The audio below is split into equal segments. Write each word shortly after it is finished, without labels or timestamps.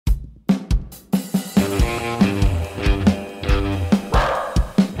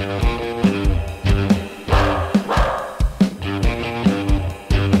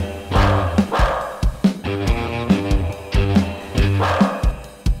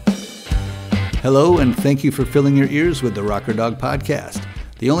Hello, and thank you for filling your ears with the Rocker Dog Podcast,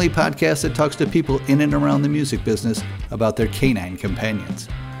 the only podcast that talks to people in and around the music business about their canine companions.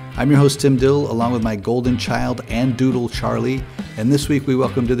 I'm your host, Tim Dill, along with my golden child and doodle, Charlie, and this week we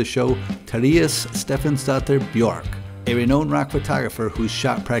welcome to the show Therés Stephansdotter Björk, a renowned rock photographer who's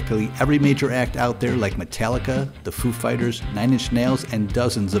shot practically every major act out there like Metallica, the Foo Fighters, Nine Inch Nails, and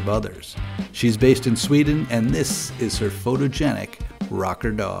dozens of others. She's based in Sweden, and this is her photogenic rocker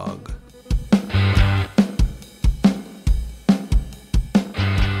dog.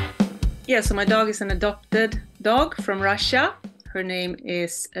 Yeah, so my dog is an adopted dog from Russia. Her name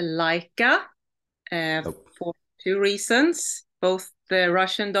is Lajka for two reasons. Both the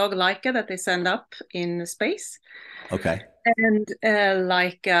Russian dog Lajka that they send up in space. Okay. And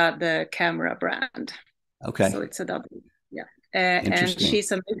Lajka, the camera brand. Okay. So it's a double. Yeah. And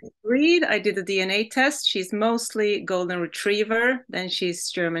she's a mixed breed. I did a DNA test. She's mostly golden retriever. Then she's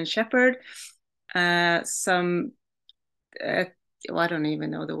German shepherd. I don't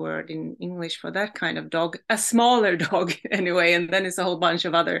even know the word in English for that kind of dog. A smaller dog anyway. And then it's a whole bunch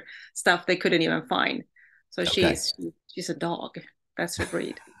of other stuff they couldn't even find. So she's a dog. That's her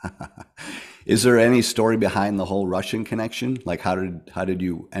breed. Is there any story behind the whole Russian connection? Like how did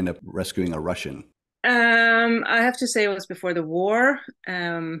you end up rescuing a Russian? I have to say it was before the war.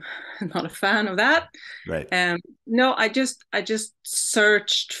 Not a fan of that. Right. No, I just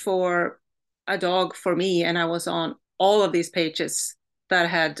searched for a dog for me, and I was on all of these pages that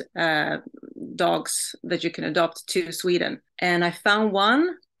had dogs that you can adopt to Sweden. And I found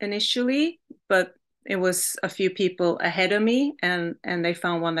one initially, but it was a few people ahead of me, and they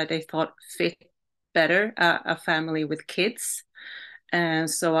found one that they thought fit better, a family with kids. And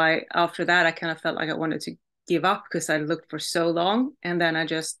so after that, I kind of felt like I wanted to give up because I looked for so long. And then I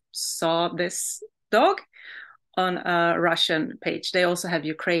just saw this dog on a Russian page. They also have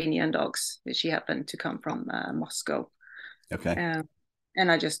Ukrainian dogs, which happened to come from Moscow. Okay.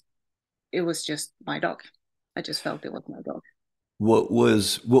 And it was just my dog. I just felt it was my dog. What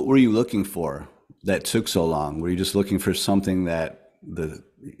were you looking for that took so long? Were you just looking for something that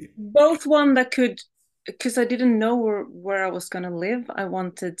both one that could, because I didn't know where I was going to live. I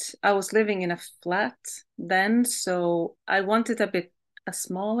was living in a flat then, so I wanted a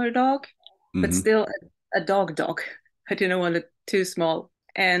smaller dog, but still a dog. I didn't want it too small.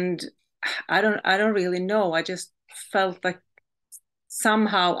 And I don't really know. I just felt like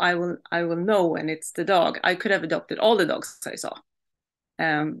somehow I will know when it's the dog. I could have adopted all the dogs I saw.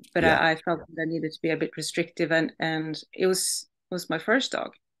 But yeah. I felt that I needed to be a bit restrictive, and it was my first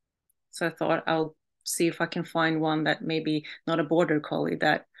dog. So I thought I'll see if I can find one that maybe not a border collie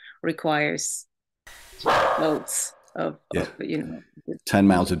that requires loads of 10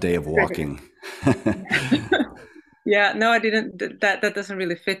 miles a day of walking. Yeah, no, I didn't. That doesn't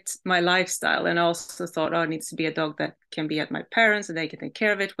really fit my lifestyle. And I also thought, it needs to be a dog that can be at my parents and they can take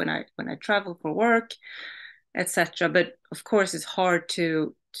care of it when I travel for work, etc. But of course, it's hard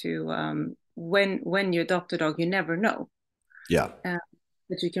to when you adopt a dog, you never know. Yeah.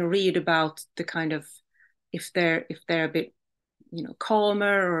 But you can read about the kind of if they're a bit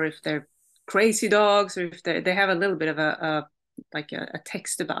calmer, or if they're crazy dogs, or if they have a little bit of a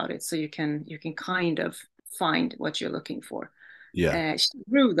text about it, so you can kind of find what you're looking for. Yeah. She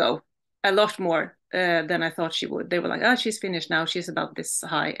grew though a lot more than I thought she would. They were like, she's finished now. She's about this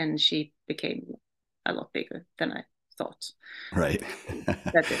high, and she became a lot bigger than I thought. Right.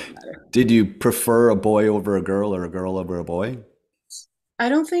 That didn't matter. Did you prefer a boy over a girl or a girl over a boy? I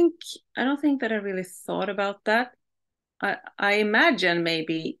don't think that I really thought about that. I imagine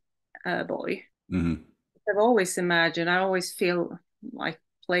maybe a boy. Mm-hmm. I've always imagined. I always feel like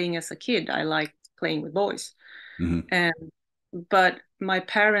playing as a kid. I liked playing with boys. Mm-hmm. But my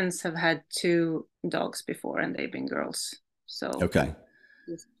parents have had two dogs before, and they've been girls. So okay,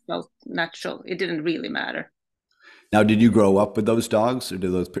 it felt natural. It didn't really matter. Now, did you grow up with those dogs, or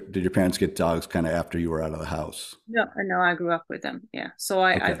did your parents get dogs kind of after you were out of the house? No, I grew up with them. Yeah, so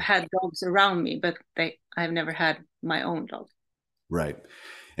I've had dogs around me, but I've never had my own dog. Right.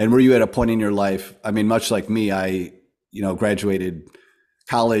 And were you at a point in your life? I mean, much like me, I graduated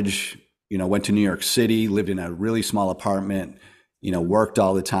college. Went to New York City, lived in a really small apartment, worked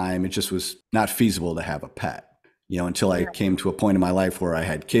all the time. It just was not feasible to have a pet, until I came to a point in my life where I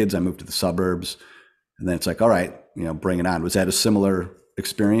had kids. I moved to the suburbs, and then it's like, all right, bring it on. Was that a similar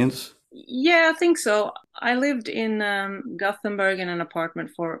experience? Yeah, I think so. I lived in Gothenburg in an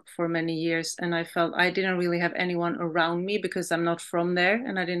apartment for many years, and I felt I didn't really have anyone around me because I'm not from there,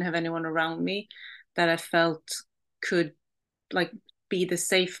 and I didn't have anyone around me that I felt could be the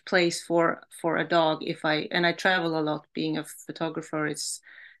safe place for a dog. I travel a lot. Being a photographer, it's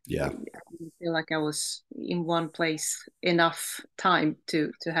Yeah. I didn't feel like I was in one place enough time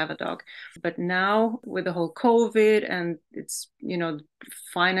to have a dog. But now with the whole COVID and it's,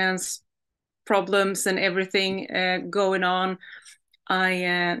 finance problems and everything going on,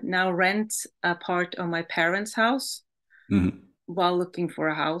 I now rent a part of my parents' house Mm-hmm. while looking for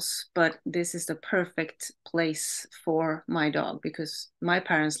a house. But this is the perfect place for my dog because my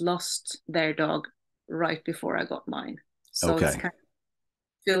parents lost their dog right before I got mine. So it's Okay. kind of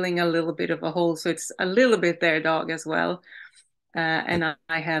filling a little bit of a hole. So it's a little bit their dog as well. And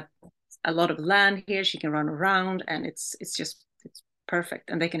I have a lot of land here. She can run around, and it's perfect.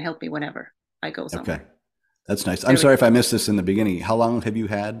 And they can help me whenever I go Okay. somewhere. That's nice. I'm Very. sorry if I missed this in the beginning. How long have you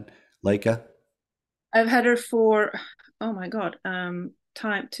had Leica? I've had her for, oh my God,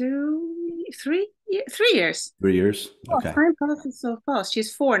 time 3 years. 3 years? Oh, Okay. time passes so fast.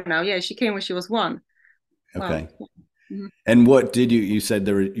 She's 4 now. Yeah, she came when she was 1. Wow. Okay. Mhm. And what did you said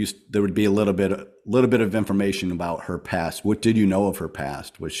there would be a little bit of information about her past. What did you know of her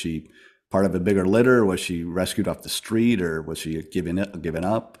past? Was she part of a bigger litter? Was she rescued off the street, or was she given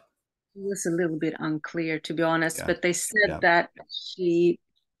up? It was a little bit unclear, to be honest, Yeah. but they said Yeah. that she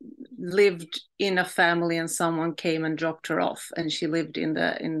lived in a family and someone came and dropped her off, and she lived in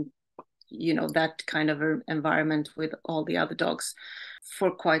that kind of environment with all the other dogs for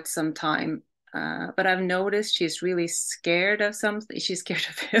quite some time. But I've noticed she's really scared of something. She's scared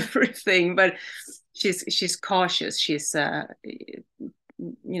of everything, but she's cautious.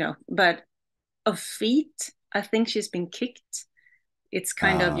 But of feet, I think she's been kicked. It's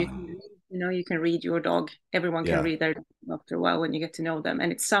kind of Uh, you can read your dog. Everyone can yeah. read their dog after a while when you get to know them,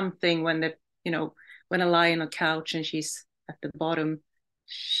 and it's something when I lie on a couch and she's at the bottom.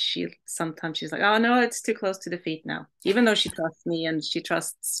 She's like, oh no, it's too close to the feet now. Even though she trusts me and she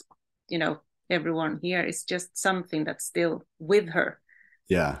trusts, you know, everyone here, it's just something that's still with her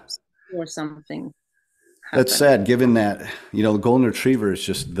Yeah. or something That's happened. sad, given that, the golden retriever is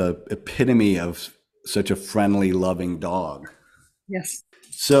just the epitome of such a friendly, loving dog. Yes.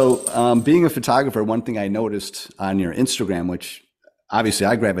 So, being a photographer, one thing I noticed on your Instagram, which obviously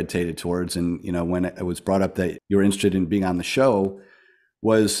I gravitated towards, and when it was brought up that you're interested in being on the show,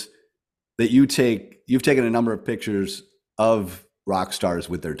 was that you've taken a number of pictures of rock stars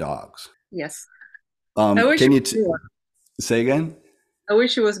with their dogs. Yes. I wish Can it you was more. say again? I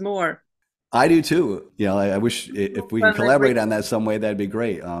wish it was more. I do too. I wish if we can Fun and collaborate on that some way, that'd be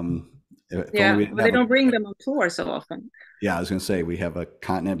great. If only Yeah, we didn't but they have a. don't bring them on tour so often. Yeah, I was going to say we have a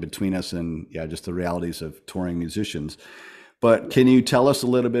continent between us, and yeah, just the realities of touring musicians. But can you tell us a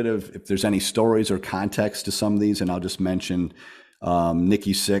little bit of if there's any stories or context to some of these? And I'll just mention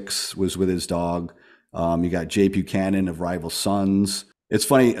Nikki Sixx was with his dog. You got Jay Buchanan of Rival Sons. It's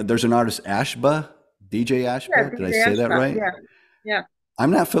funny. There's an artist Ashba, DJ Yeah, Ashba. Did I DJ say that Ashcraft. right? Yeah, yeah.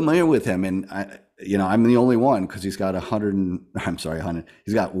 I'm not familiar with him, and I'm the only one because he's got 100. I'm sorry, 100.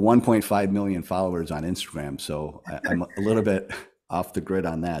 He's got 1.5 million followers on Instagram, so I'm a little bit off the grid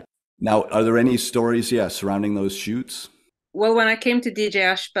on that. Now, are there any stories, surrounding those shoots? Well, when I came to DJ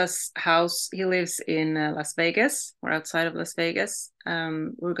Ashba's house, he lives in Las Vegas. We're outside of Las Vegas.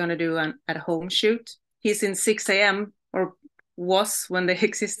 We're going to do an at-home shoot. He's in 6 a.m. or was when they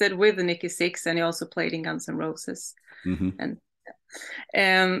existed with the Nikki Sixx, and he also played in Guns N' Roses. Mm-hmm.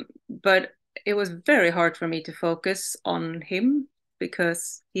 But it was very hard for me to focus on him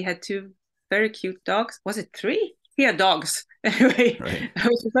because he had 2 very cute dogs. Was it 3? He had dogs. Anyway, Right. I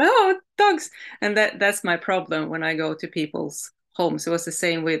was just like, oh, dogs. And that's my problem when I go to people's homes. It was the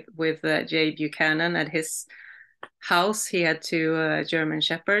same with Jay Buchanan at his house. He had 2 German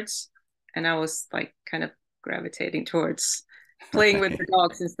shepherds, and I was like kind of gravitating towards playing with Right. the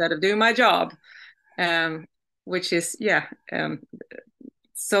dogs instead of doing my job. Which is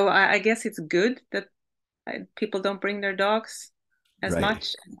so I guess it's good that people don't bring their dogs as Right.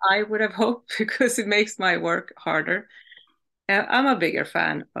 much as I would have hoped because it makes my work harder. I'm a bigger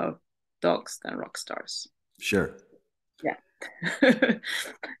fan of dogs than rock stars. Sure. Yeah.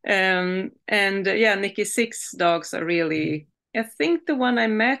 And Nikki Sixx dogs are really. I think the one I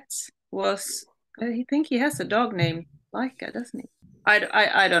met was. I think he has a dog named Lajka, doesn't he?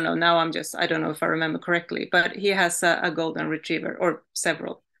 I don't know. Now I don't know if I remember correctly, but he has a golden retriever or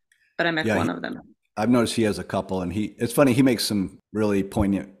several. But I met Yeah, one of them. I've noticed he has a couple, and it's funny. He makes some really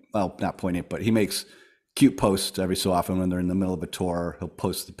poignant. Well, not poignant, but he makes cute posts every so often when they're in the middle of a tour. He'll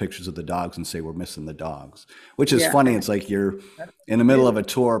post the pictures of the dogs and say, "We're missing the dogs," which is Yeah. funny. It's like you're in the middle of a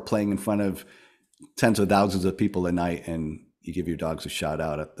tour playing in front of tens of thousands of people a night, and you give your dogs a shout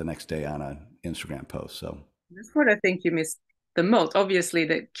out the next day on an Instagram post. So That's what I think you missed. the most. Obviously,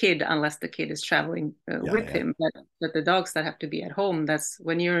 the kid, unless the kid is traveling with Yeah. him, but the dogs that have to be at home, that's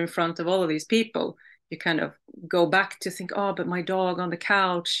when you're in front of all of these people, you kind of go back to think, oh, but my dog on the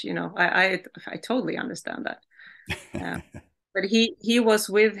couch, I totally understand that. But he was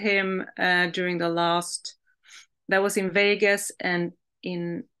with him during the last, that was in Vegas and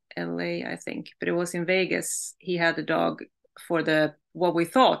in LA, I think, but it was in Vegas. He had a dog for the what we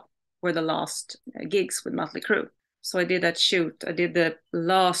thought were the last gigs with Mötley Crüe. So I did that shoot. I did the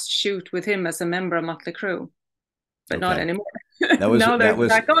last shoot with him as a member of Mötley Crüe, but not anymore. Now they're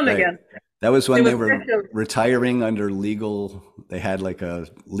back on right. again. That was when they were special. retiring under legal. They had like a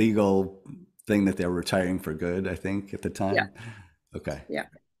legal thing that they were retiring for good, I think, at the time. Yeah. Okay. Yeah.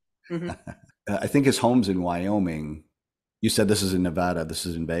 Mm-hmm. I think his home's in Wyoming. You said this is in Nevada. This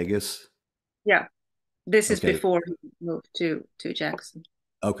is in Vegas. Yeah. This is before he moved to Jackson.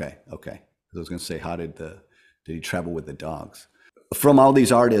 Okay. I was going to say, how did he travel with the dogs? From all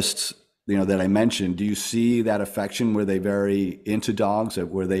these artists, that I mentioned, do you see that affection? Were they very into dogs?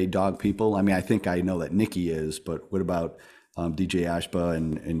 Were they dog people? I mean, I think I know that Nikki is, but what about DJ Ashba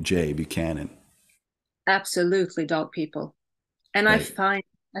and Jay Buchanan? Absolutely dog people. And right.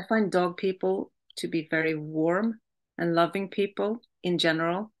 I find dog people to be very warm and loving people in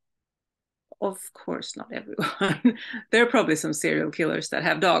general. Of course, not everyone. There are probably some serial killers that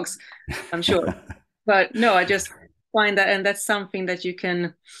have dogs, I'm sure. But no, I just find that, and that's something that you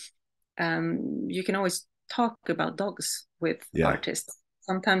can always talk about dogs with artists.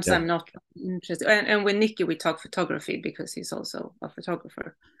 Sometimes I'm not interested. And with Nicky, we talk photography because he's also a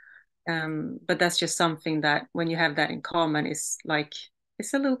photographer. But that's just something that when you have that in common, it's like,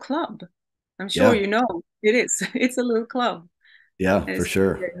 it's a little club. I'm sure you know it is. It's a little club. Yeah, for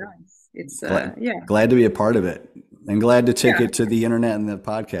sure. Very nice. It's glad to be a part of it and glad to take it to the internet and the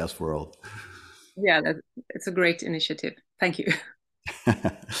podcast world. Yeah, it's a great initiative. Thank you.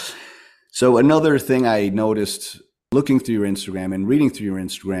 So another thing I noticed looking through your Instagram and reading through your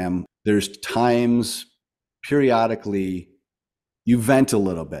Instagram, there's times periodically you vent a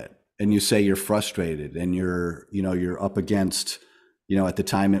little bit and you say you're frustrated and you're up against, at the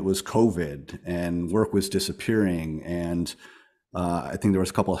time it was COVID and work was disappearing. And I think there was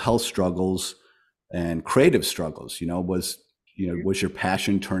a couple of health struggles and creative struggles, was your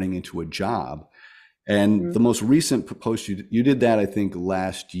passion turning into a job? And the most recent post you did that, I think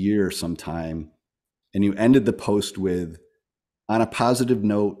last year sometime, and you ended the post with, on a positive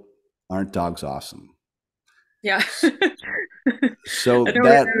note, aren't dogs awesome? Yeah. So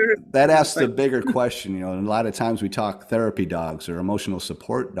that asks the bigger question, and a lot of times we talk therapy dogs or emotional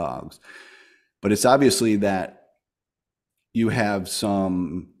support dogs, but it's obviously that you have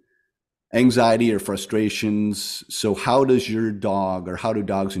some anxiety or frustrations. So how does your dog, or how do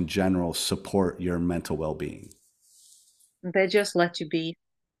dogs in general, support your mental well-being? They just let you be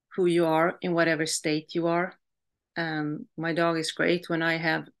who you are in whatever state you are. My dog is great when I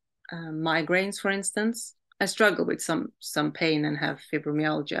have migraines, for instance. I struggle with some pain and have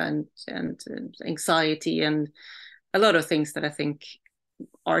fibromyalgia and anxiety and a lot of things that I think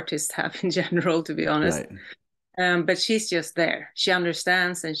artists have in general, to be honest. Right. But she's just there. She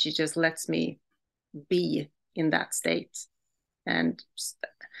understands and she just lets me be in that state. And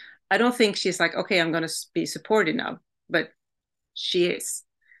I don't think she's like, okay, I'm going to be supported now, but she is.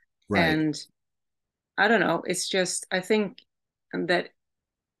 Right. And I don't know. It's just, I think that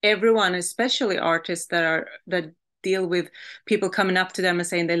everyone, especially artists that deal with people coming up to them and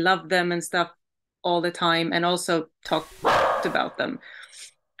saying they love them and stuff all the time, and also talked about them.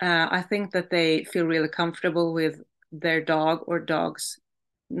 I think that they feel really comfortable with their dog or dogs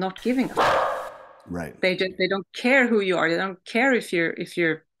not giving up. Right. They don't care who you are. They don't care if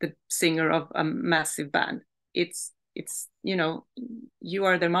you're the singer of a massive band. It's you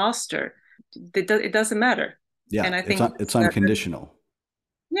are their master. It doesn't matter. Yeah. And I think it's unconditional.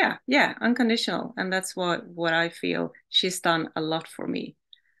 Yeah, unconditional. And that's what I feel. She's done a lot for me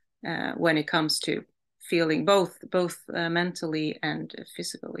when it comes to feeling both mentally and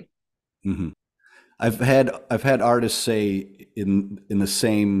physically. Mm-hmm. I've had artists say in the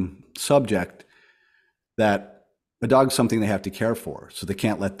same subject that a dog's something they have to care for, so they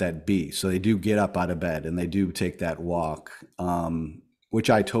can't let that be. So they do get up out of bed and they do take that walk, which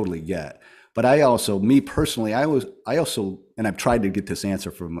I totally get. But I also, me personally, I also, and I've tried to get this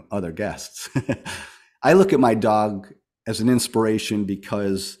answer from other guests. I look at my dog as an inspiration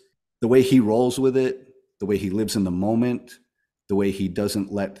because the way he rolls with it, the way he lives in the moment, the way he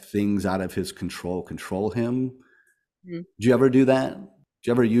doesn't let things out of his control him. Mm-hmm. Do you ever do that? Do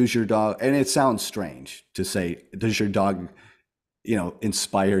you ever use your dog? And it sounds strange to say, does your dog,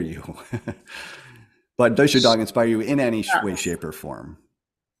 inspire you? But does your dog inspire you in any way, shape, or form?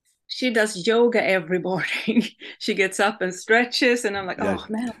 She does yoga every morning. She gets up and stretches, and I'm like, Yeah, oh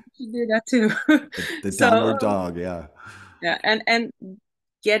man, I should do that too. the So downward dog, yeah. yeah, and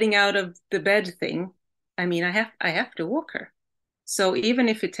getting out of the bed thing, I mean, I have to walk her. So even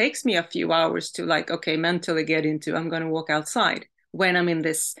if it takes me a few hours to like, okay, mentally get into, I'm going to walk outside when I'm in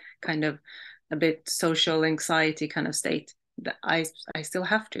this kind of a bit social anxiety kind of state, that I still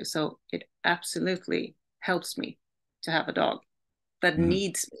have to. So it absolutely helps me to have a dog that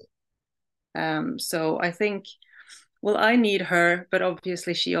needs me. So I think, well, I need her, but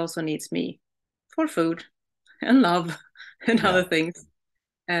obviously she also needs me for food and love and Yeah. other things.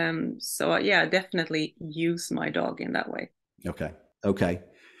 So yeah, definitely use my dog in that way. Okay. Okay.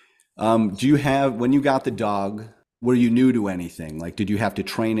 Do you have, when you got the dog, were you new to anything? Like, did you have to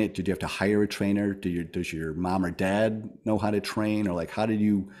train it? Did you have to hire a trainer? Does your mom or dad know how to train? Or like, how did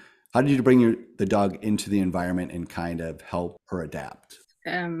you bring the dog into the environment and kind of help her adapt?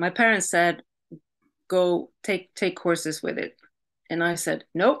 My parents said, go take courses with it. And I said,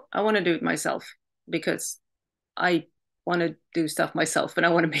 nope, I want to do it myself because I want to do stuff myself and I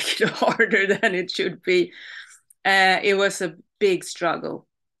want to make it harder than it should be. It was a big struggle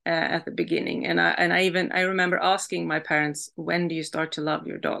at the beginning. And I remember asking my parents, when do you start to love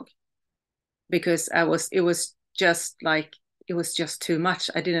your dog? Because it was just too much.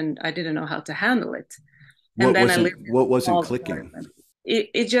 I didn't know how to handle it. And then what wasn't clicking?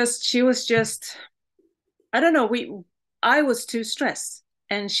 She was just, I don't know, I was too stressed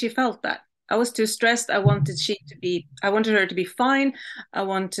and she felt that. I was too stressed. I wanted her to be fine. I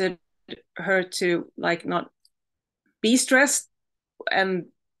wanted her to like not be stressed, and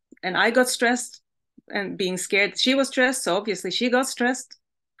I got stressed and being scared. She was stressed, so obviously she got stressed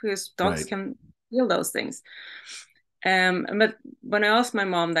because dogs can feel those things. But when I asked my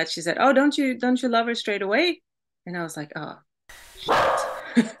mom that, she said, "Oh, don't you love her straight away?" And I was like, "Oh,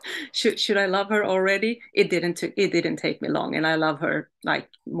 should I love her already?" It didn't take me long, and I love her like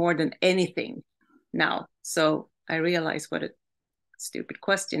more than anything now. So I realized what a stupid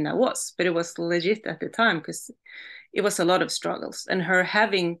question that was, but it was legit at the time because it was a lot of struggles. And her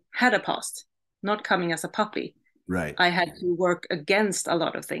having had a past, not coming as a puppy, right, I had to work against a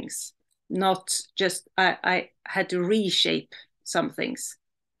lot of things. Not just I had to reshape some things.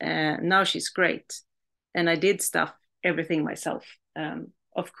 Now she's great, and I did everything myself.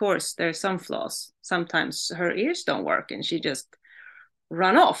 Of course, there's some flaws. Sometimes her ears don't work, and she just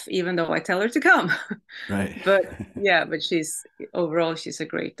run off, even though I tell her to come. right. But yeah, but overall she's a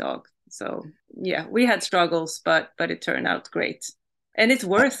great dog. So yeah, we had struggles, but it turned out great, and it's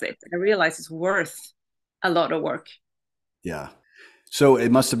worth it. I realize it's worth a lot of work. Yeah. So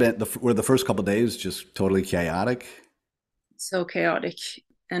it must have been were the first couple of days just totally chaotic? So chaotic.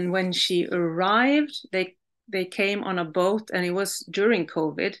 And when she arrived, they came on a boat, and it was during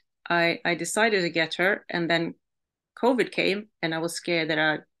COVID. I decided to get her, and then COVID came, and I was scared that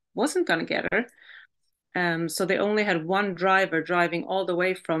I wasn't going to get her. So they only had one driver driving all the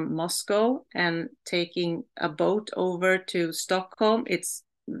way from Moscow and taking a boat over to Stockholm. It's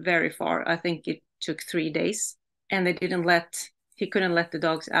very far. I think it took 3 days, and he couldn't let the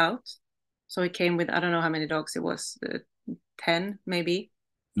dogs out. So he came with, I don't know how many dogs it was, 10 maybe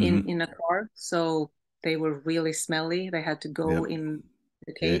in a car. So they were really smelly. They had to go in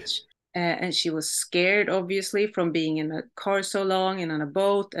the cage. And she was scared, obviously, from being in a car so long and on a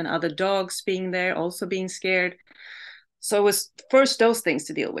boat, and other dogs being there, also being scared. So it was first those things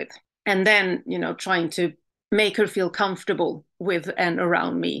to deal with. And then, trying to make her feel comfortable with and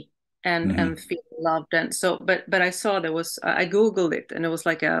around me and feel loved. And so, but I saw I Googled it, and it was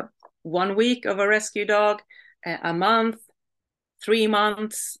like 1 week of a rescue dog, a month, 3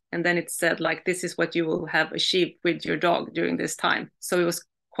 months. And then it said, like, this is what you will have achieved with your dog during this time. So it was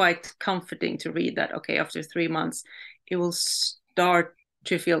quite comforting to read that, okay, after 3 months, it will start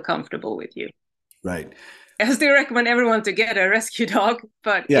to feel comfortable with you. Right. I still recommend everyone to get a rescue dog,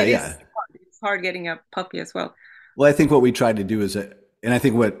 but it's hard getting a puppy as well. Well, I think what we try to do is, and I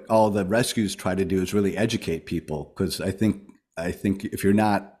think what all the rescues try to do is really educate people, because I think if you're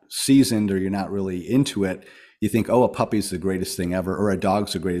not seasoned or you're not really into it, you think, oh, a puppy's the greatest thing ever, or a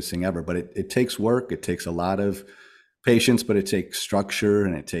dog's the greatest thing ever. But it takes work. It takes a lot of patience, but it takes structure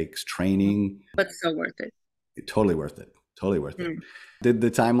and it takes training. But so worth it. Totally worth it. Totally worth it. Did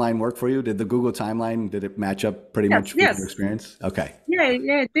the timeline work for you? Did the Google timeline, did it match up pretty much with your experience? Okay. Yeah,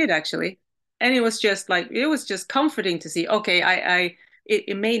 it did actually. And it was just comforting to see, okay,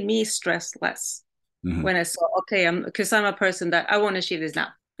 it made me stress less when I saw, okay, because I'm a person that I want to achieve this now.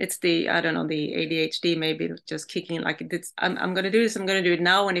 It's I don't know, the ADHD maybe just kicking, like I'm going to do this, I'm going to do it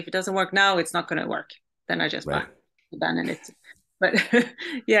now. And if it doesn't work now, it's not going to work. Then I just Right. abandoned it. But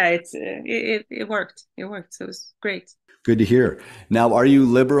yeah, it worked. It worked. So it was great. Good to hear. Now, are you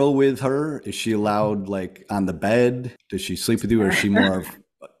liberal with her? Is she allowed like on the bed? Does she sleep with you, or is she more of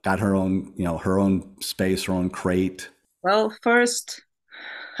got her own, her own space, her own crate? Well, first,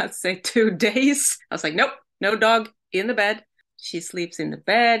 I'd say 2 days. I was like, nope, no dog in the bed. She sleeps in the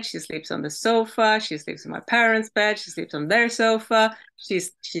bed. She sleeps on the sofa. She sleeps in my parents' bed. She sleeps on their sofa.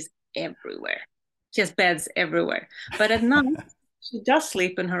 She's everywhere. She has beds everywhere. But at night, she does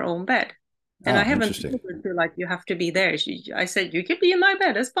sleep in her own bed. And I haven't told her to like, you have to be there. I said, you can be in my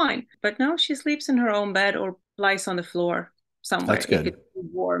bed. That's fine. But no, she sleeps in her own bed or lies on the floor somewhere. That's good. If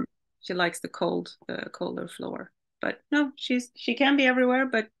it's warm, she likes the colder floor. But no, she can be everywhere,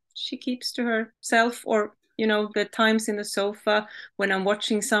 but she keeps to herself. Or the times in the sofa when I'm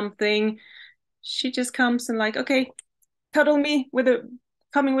watching something, she just comes and like, okay, cuddle me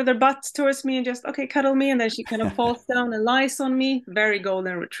coming with her butt towards me and just, okay, cuddle me. And then she kind of falls down and lies on me, very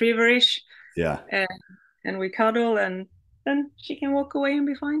golden retrieverish. Yeah. And we cuddle, and then she can walk away and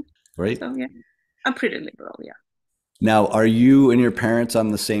be fine. Right. So yeah, I'm pretty liberal. Yeah. Now, are you and your parents on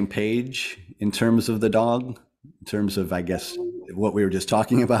the same page in terms of the dog? In terms of, I guess, what we were just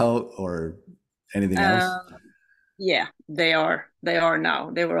talking about, or anything else? Yeah, they are. They are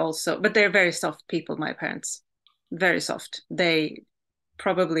now. They were also, but they're very soft people, my parents. Very soft. They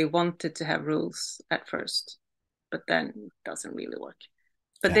probably wanted to have rules at first, but then it doesn't really work.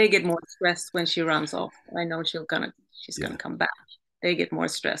 But they get more stressed when she runs off. I know she's gonna come back. They get more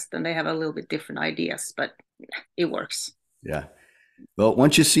stressed and they have a little bit different ideas, but it works. Yeah. Well,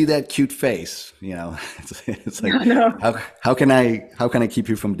 once you see that cute face, it's like, how can I keep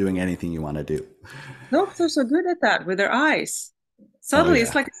you from doing anything you want to do? Dogs are so good at that with their eyes. Suddenly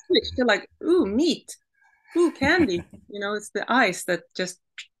it's like a switch. They're like, ooh, meat. Ooh, candy. It's the eyes that just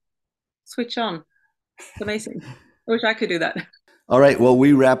switch on. It's amazing. I wish I could do that. All right. Well,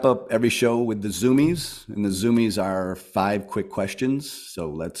 we wrap up every show with the Zoomies, and the Zoomies are 5 quick questions. So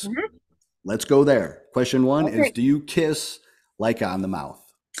let's go there. Question 1 is, do you kiss Lajka on the mouth?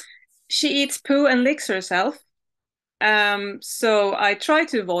 She eats poo and licks herself. So I try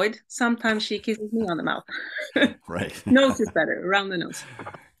to avoid. Sometimes she kisses me on the mouth. Right. Nose is better, around the nose.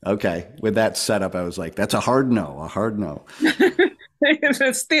 Okay. With that setup, I was like, that's a hard no.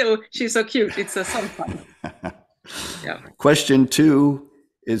 Still, she's so cute. It's a sometimes. Yeah. Question 2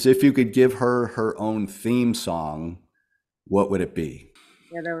 is, if you could give her her own theme song, what would it be?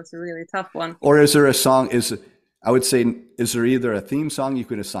 Yeah, that was a really tough one. Or is there a song, I would say, is there either a theme song you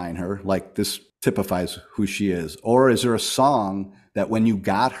could assign her, like this typifies who she is, or is there a song that when you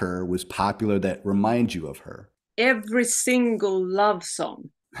got her was popular that reminds you of her? Every single love song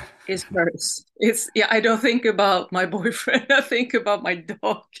is hers. I don't think about my boyfriend. I think about my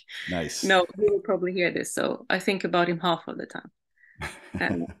dog. Nice. No, he will probably hear this, so I think about him half of the time.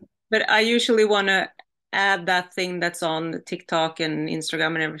 But I usually want to add that thing that's on TikTok and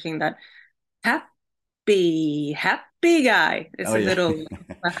Instagram and everything, that happy guy. It's a little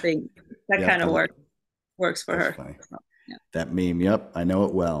thing that kind of works for her. Funny. So, that meme. Yep, I know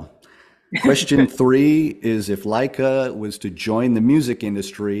it well. Question 3 is, if Lajka was to join the music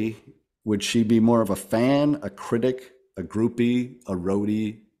industry, would she be more of a fan, a critic, a groupie, a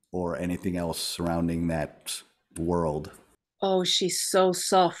roadie, or anything else surrounding that world? Oh, she's so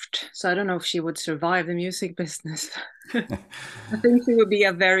soft. So I don't know if she would survive the music business. I think she would be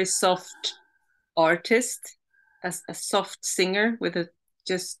a very soft artist, a soft singer with a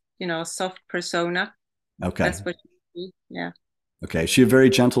soft persona. Okay. That's what she would be. Yeah. Okay. Is she a very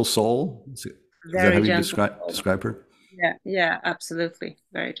gentle soul? Very how you gentle. describe her? Yeah, absolutely.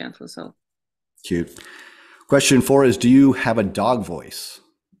 Very gentle soul. Cute. Question 4 is, do you have a dog voice?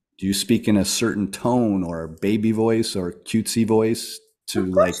 Do you speak in a certain tone, or a baby voice, or cutesy voice to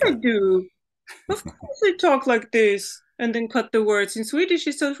Of course I do. Of course I talk like this and then cut the words in Swedish.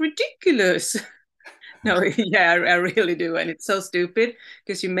 It's so ridiculous. No, yeah, I really do. And it's so stupid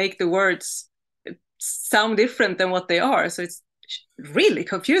because you make the words sound different than what they are. So it's really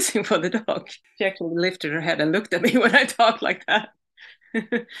confusing for the dog. She actually lifted her head and looked at me when I talk like that.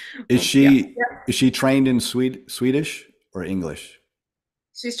 Is she trained in Swedish or English?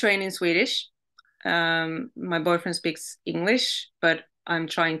 She's trained in Swedish. My boyfriend speaks English, but I'm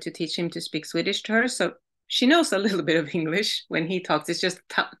trying to teach him to speak Swedish to her. So she knows a little bit of English when he talks. It's just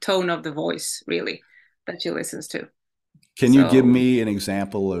tone of the voice, really, that she listens to. Can you give me an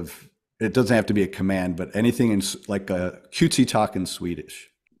example of, it doesn't have to be a command, but anything in like a cutesy talk in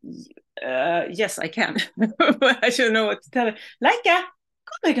Swedish? Yes, I can. I don't know what to tell her. Lajka,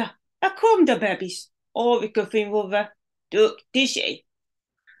 kom då. Kom då, bebis. Åh, vilken fin vovve. Duktig tjej.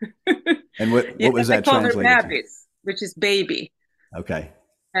 And what was that I call her translated to? Babis, which is baby. Okay.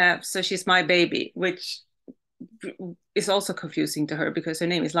 So she's my baby, which is also confusing to her because her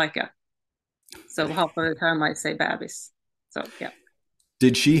name is Lajka. So half of the time I say Babis. So yeah.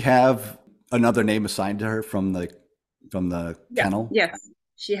 Did she have another name assigned to her from the kennel? Yes,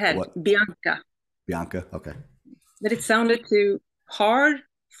 she had Bianca. Bianca. Okay. But it sounded too hard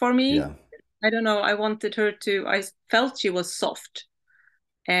for me. Yeah. I don't know. I wanted her to. I felt she was soft,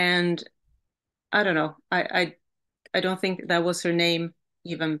 and I don't know. I don't think that was her name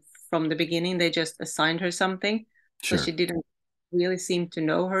even from the beginning. They just assigned her something, Sure. so she didn't really seem to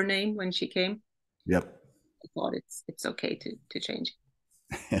know her name when she came. Yep. I thought it's okay to change.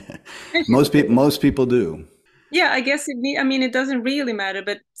 Most people do. Yeah, I guess it doesn't really matter,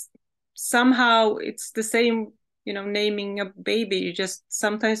 but somehow it's the same, naming a baby. You just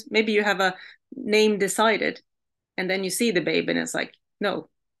sometimes maybe you have a name decided and then you see the baby and it's like, no,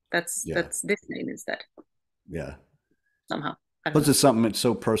 that's this name instead. Yeah. Somehow. Plus it's something that's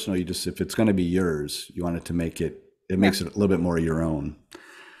so personal. If it's going to be yours, you want it to make it makes it a little bit more your own.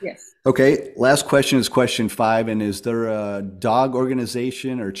 Yes. Okay, last question is question 5. And is there a dog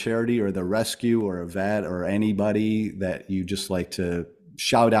organization or charity or the rescue or a vet or anybody that you just like to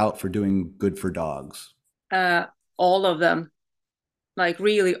shout out for doing good for dogs? All of them, like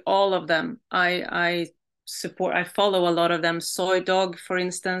really all of them. I follow a lot of them. Soy Dog, for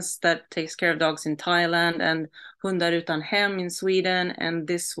instance, that takes care of dogs in Thailand, and Hundar utan hem in Sweden, and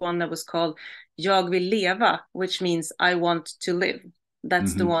this one that was called Jag vill leva, which means I want to live.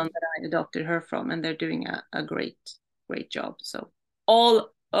 That's the one that I adopted her from, and they're doing a great job. So all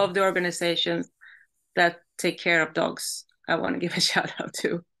of the organizations that take care of dogs, I want to give a shout out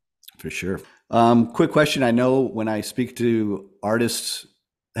to. For sure. Quick question. I know when I speak to artists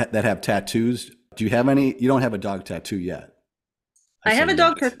that have tattoos, do you have any? You don't have a dog tattoo yet. I have a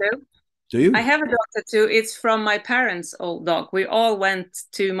dog tattoo. Do you? I have a dog tattoo. It's from my parents' old dog. We all went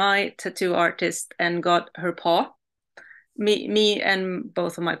to my tattoo artist and got her paw. Me and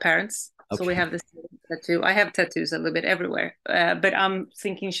both of my parents. Okay. So we have this tattoo. I have tattoos a little bit everywhere. But I'm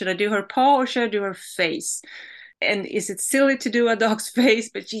thinking, should I do her paw or should I do her face? And is it silly to do a dog's face?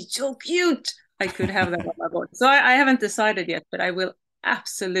 But she's so cute. I could have that on my board. So I haven't decided yet, but I will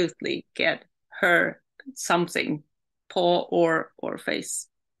absolutely get her something, paw or face.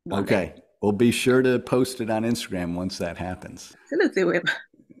 Okay. We'll be sure to post it on Instagram once that happens. Absolutely will.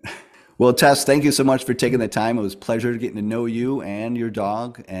 Well, Tess, thank you so much for taking the time. It was a pleasure getting to know you and your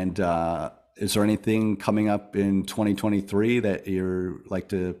dog. And is there anything coming up in 2023 that you're like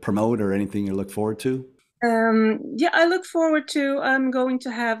to promote or anything you look forward to? I look forward to, I'm going to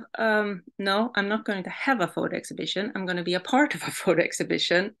have, no, I'm not going to have a photo exhibition. I'm going to be a part of a photo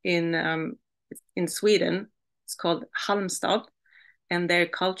exhibition in Sweden. It's called Halmstad and their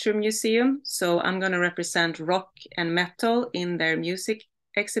culture museum. So I'm going to represent rock and metal in their music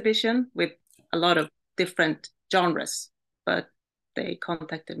exhibition with a lot of different genres, but they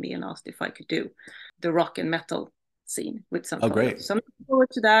contacted me and asked if I could do the rock and metal scene with some photos. Great. So I'm looking forward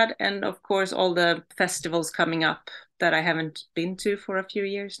to that, and of course all the festivals coming up that I haven't been to for a few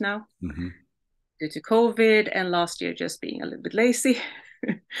years now due to COVID and last year just being a little bit lazy.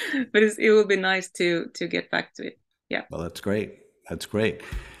 But it will be nice to get back to it. Yeah. Well, that's great.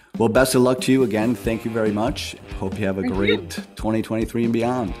 Well, best of luck to you again. Thank you very much. Hope you have a great 2023 and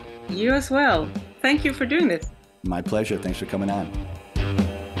beyond. You as well. Thank you for doing this. My pleasure. Thanks for coming on.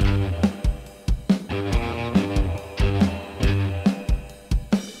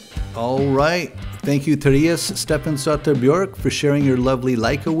 All right. Thank you, Therés Stephansdotter Björk, for sharing your lovely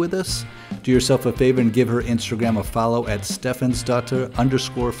Lajka with us. Do yourself a favor and give her Instagram a follow at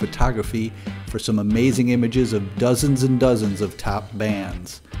Stephansdotter_photography for some amazing images of dozens and dozens of top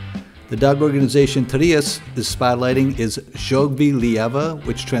bands. The dog organization Therés is spotlighting is Jag vill leva,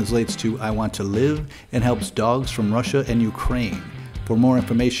 which translates to I want to live, and helps dogs from Russia and Ukraine. For more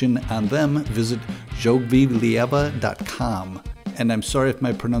information on them, visit jagvilleva.com. And I'm sorry if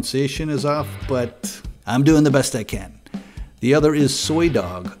my pronunciation is off, but I'm doing the best I can. The other is Soy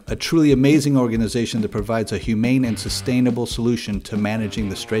Dog, a truly amazing organization that provides a humane and sustainable solution to managing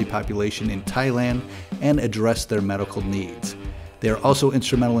the stray population in Thailand and address their medical needs. They are also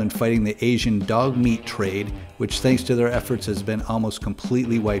instrumental in fighting the Asian dog meat trade, which thanks to their efforts has been almost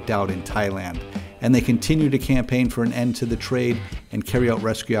completely wiped out in Thailand. And they continue to campaign for an end to the trade and carry out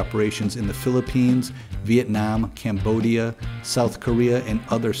rescue operations in the Philippines, Vietnam, Cambodia, South Korea, and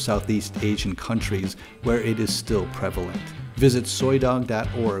other Southeast Asian countries where it is still prevalent. Visit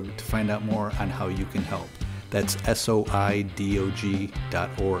soydog.org to find out more on how you can help. That's soidog.org.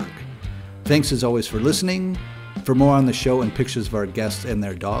 Thanks as always for listening. For more on the show and pictures of our guests and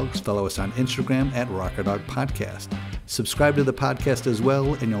their dogs, follow us on Instagram at Rocker Dog Podcast. Subscribe to the podcast as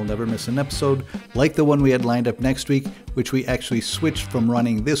well, and you'll never miss an episode like the one we had lined up next week, which we actually switched from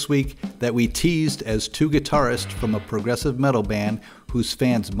running this week, that we teased as two guitarists from a progressive metal band whose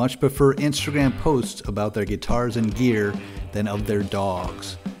fans much prefer Instagram posts about their guitars and gear than of their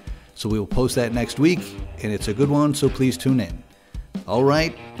dogs. So we will post that next week, and it's a good one, so please tune in. All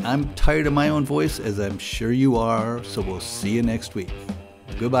right, I'm tired of my own voice, as I'm sure you are, so we'll see you next week.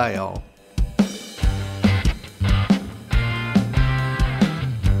 Goodbye, y'all.